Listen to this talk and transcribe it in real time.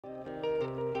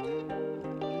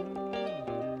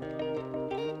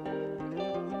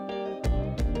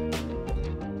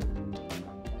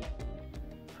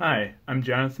Hi, I'm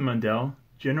Jonathan Mundell,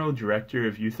 General Director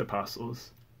of Youth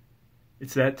Apostles.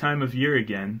 It's that time of year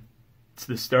again. It's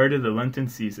the start of the Lenten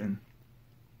season.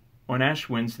 On Ash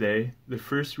Wednesday, the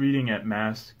first reading at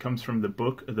Mass comes from the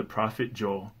book of the prophet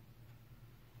Joel.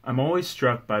 I'm always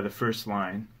struck by the first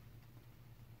line.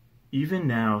 "Even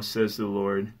now, says the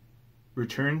Lord,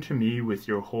 return to me with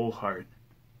your whole heart."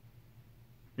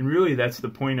 And really that's the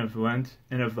point of Lent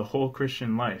and of the whole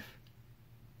Christian life.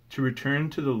 To return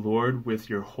to the Lord with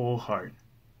your whole heart.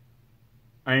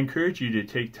 I encourage you to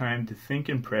take time to think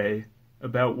and pray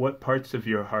about what parts of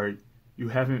your heart you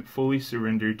haven't fully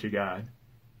surrendered to God.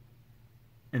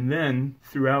 And then,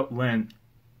 throughout Lent,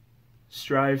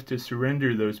 strive to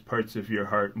surrender those parts of your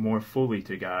heart more fully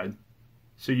to God,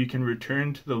 so you can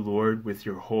return to the Lord with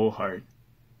your whole heart.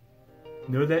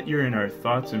 Know that you're in our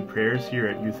thoughts and prayers here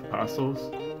at Youth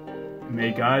Apostles, and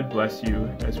may God bless you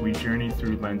as we journey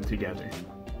through Lent together.